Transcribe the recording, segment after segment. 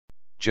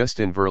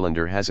Justin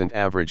Verlander hasn't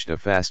averaged a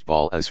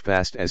fastball as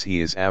fast as he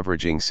is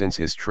averaging since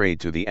his trade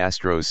to the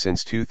Astros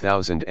since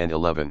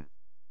 2011.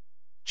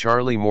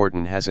 Charlie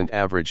Morton hasn't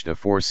averaged a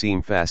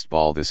four-seam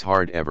fastball this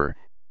hard ever.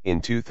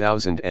 In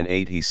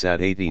 2008 he sat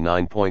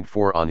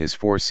 89.4 on his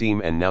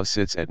four-seam and now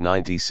sits at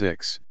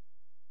 96.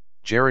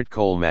 Gerrit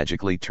Cole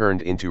magically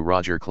turned into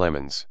Roger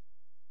Clemens.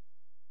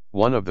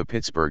 One of the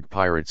Pittsburgh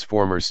Pirates'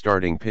 former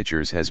starting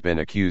pitchers has been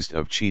accused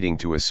of cheating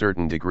to a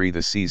certain degree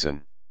this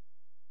season.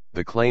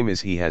 The claim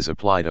is he has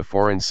applied a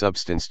foreign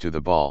substance to the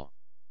ball.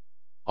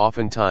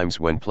 Oftentimes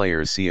when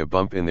players see a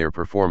bump in their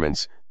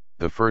performance,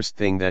 the first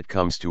thing that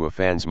comes to a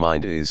fan's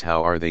mind is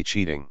how are they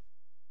cheating?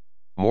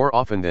 More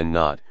often than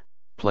not,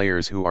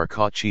 players who are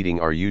caught cheating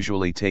are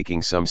usually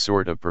taking some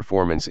sort of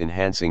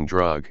performance-enhancing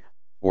drug,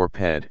 or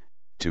PED,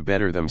 to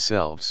better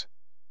themselves.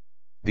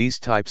 These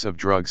types of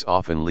drugs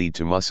often lead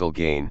to muscle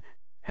gain,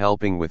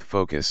 helping with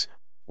focus,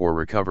 or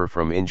recover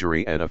from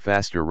injury at a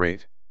faster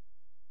rate.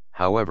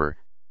 However,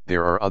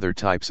 there are other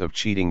types of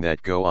cheating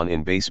that go on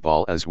in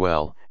baseball as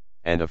well,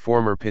 and a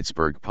former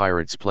Pittsburgh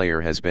Pirates player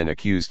has been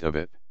accused of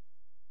it.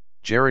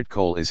 Gerrit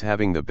Cole is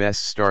having the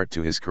best start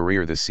to his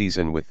career this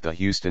season with the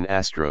Houston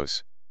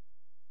Astros.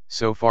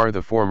 So far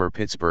the former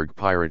Pittsburgh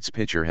Pirates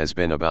pitcher has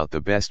been about the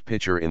best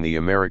pitcher in the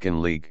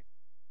American League.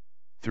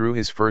 Through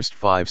his first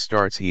 5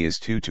 starts he is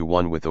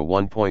 2-1 with a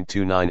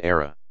 1.29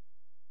 ERA.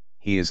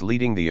 He is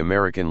leading the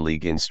American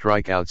League in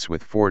strikeouts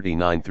with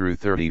 49 through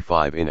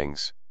 35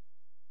 innings.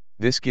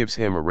 This gives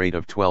him a rate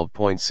of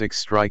 12.6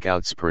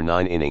 strikeouts per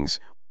 9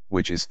 innings,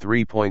 which is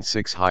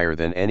 3.6 higher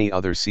than any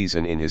other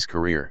season in his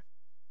career.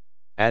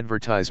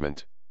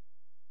 Advertisement.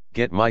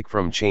 Get Mic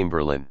from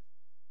Chamberlain.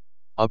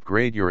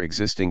 Upgrade your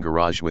existing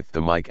garage with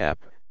the Mic app,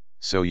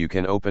 so you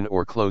can open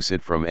or close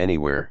it from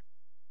anywhere.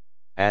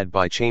 Ad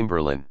by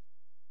Chamberlain.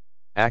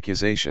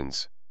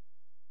 Accusations.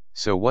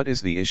 So what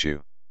is the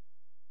issue?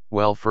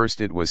 Well, first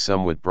it was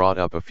somewhat brought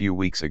up a few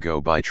weeks ago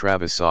by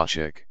Travis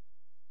Sawchik.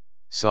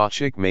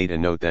 Sawchik made a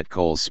note that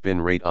Cole's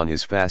spin rate on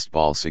his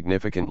fastball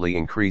significantly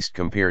increased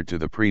compared to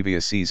the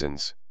previous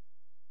seasons.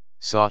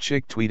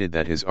 Sawchik tweeted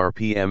that his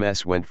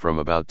RPMs went from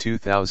about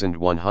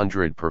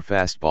 2,100 per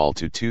fastball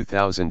to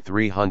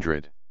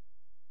 2,300.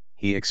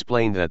 He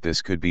explained that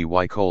this could be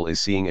why Cole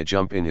is seeing a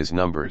jump in his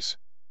numbers.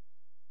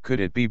 Could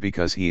it be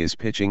because he is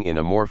pitching in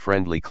a more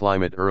friendly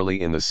climate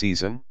early in the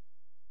season?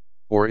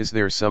 Or is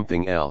there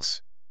something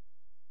else?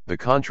 The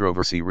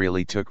controversy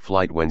really took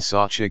flight when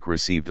Sawchik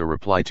received a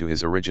reply to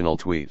his original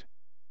tweet.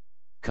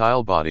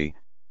 Boddy,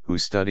 who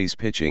studies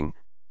pitching,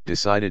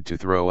 decided to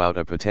throw out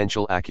a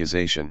potential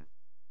accusation.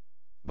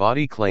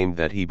 Boddy claimed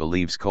that he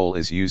believes Cole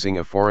is using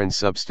a foreign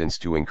substance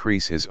to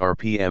increase his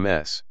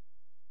RPMs.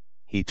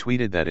 He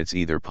tweeted that it's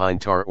either pine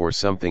tar or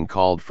something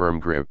called firm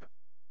grip.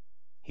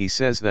 He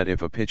says that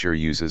if a pitcher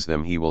uses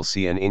them he will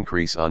see an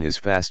increase on his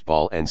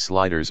fastball and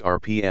sliders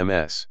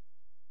RPMs.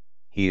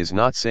 He is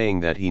not saying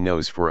that he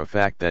knows for a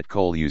fact that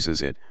Cole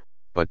uses it,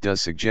 but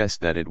does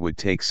suggest that it would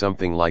take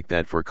something like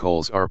that for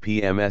Cole's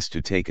RPMs to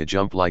take a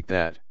jump like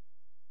that.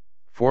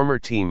 Former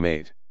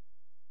teammate.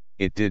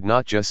 It did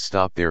not just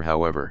stop there,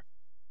 however.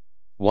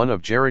 One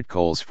of Gerrit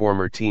Cole's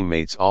former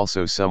teammates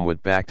also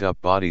somewhat backed up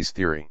Boddy's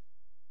theory.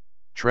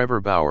 Trevor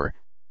Bauer,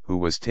 who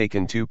was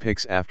taken 2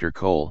 picks after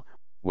Cole,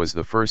 was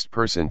the first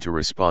person to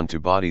respond to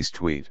Boddy's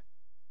tweet.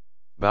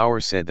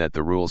 Bauer said that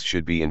the rules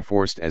should be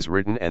enforced as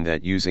written and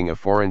that using a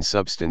foreign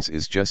substance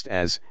is just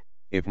as,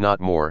 if not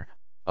more,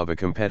 of a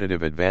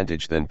competitive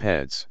advantage than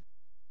PEDs.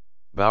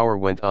 Bauer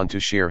went on to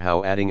share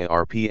how adding a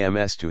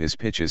RPMs to his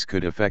pitches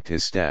could affect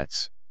his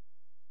stats.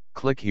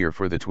 Click here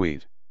for the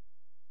tweet.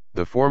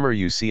 The former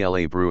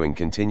UCLA Bruin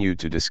continued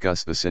to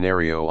discuss the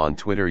scenario on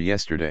Twitter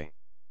yesterday.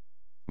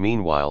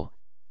 Meanwhile,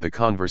 the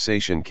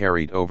conversation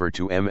carried over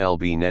to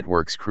MLB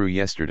Network's crew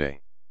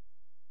yesterday.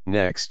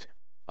 Next,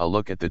 a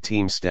look at the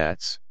team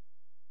stats.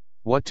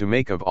 What to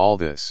make of all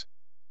this?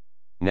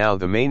 Now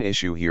the main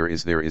issue here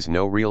is there is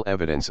no real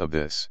evidence of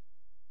this.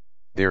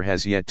 There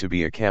has yet to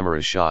be a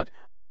camera shot,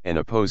 an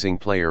opposing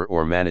player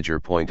or manager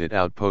pointed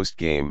out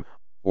post-game,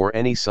 or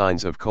any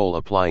signs of Cole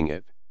applying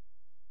it.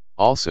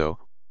 Also,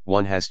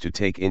 one has to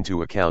take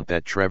into account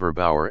that Trevor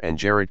Bauer and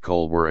Gerrit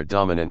Cole were a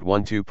dominant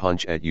 1-2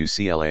 punch at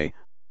UCLA,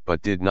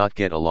 but did not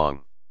get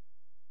along.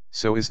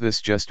 So is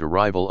this just a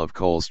rival of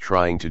Cole's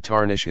trying to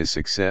tarnish his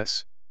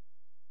success?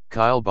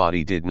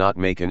 Boddy did not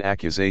make an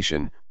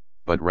accusation,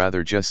 but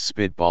rather just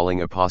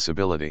spitballing a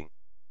possibility.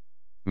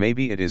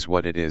 Maybe it is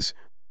what it is,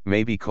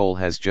 maybe Cole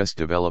has just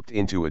developed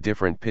into a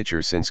different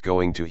pitcher since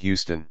going to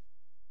Houston.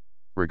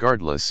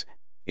 Regardless,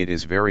 it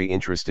is very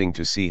interesting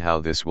to see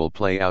how this will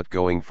play out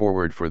going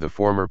forward for the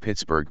former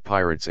Pittsburgh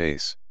Pirates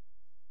ace.